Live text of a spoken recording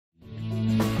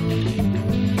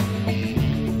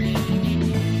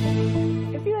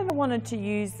wanted to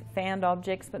use found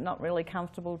objects but not really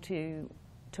comfortable to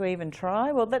even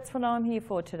try, well, that's what I'm here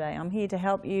for today. I'm here to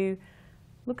help you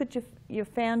look at your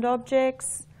found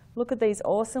objects, look at these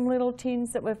awesome little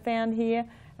tins that we've found here,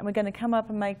 and we're going to come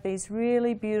up and make these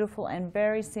really beautiful and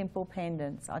very simple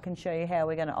pendants. I can show you how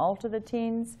we're going to alter the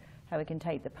tins, how we can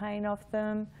take the paint off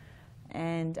them,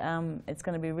 and it's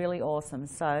going to be really awesome.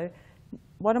 So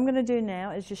what I'm going to do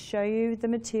now is just show you the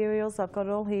materials. I've got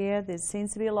it all here. There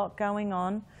seems to be a lot going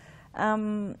on.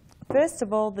 First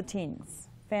of all, the tins,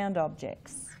 found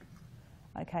objects.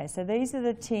 Okay, so these are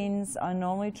the tins I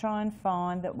normally try and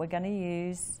find that we're going to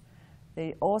use.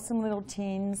 The awesome little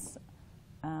tins.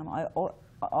 I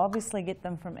obviously get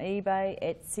them from eBay,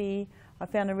 Etsy. I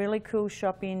found a really cool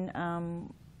shop in,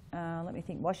 let me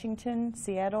think, Washington,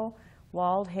 Seattle.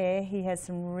 Wild Hair, he has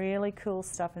some really cool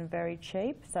stuff and very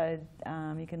cheap, so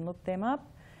you can look them up.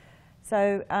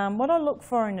 So what I look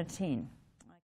for in a tin.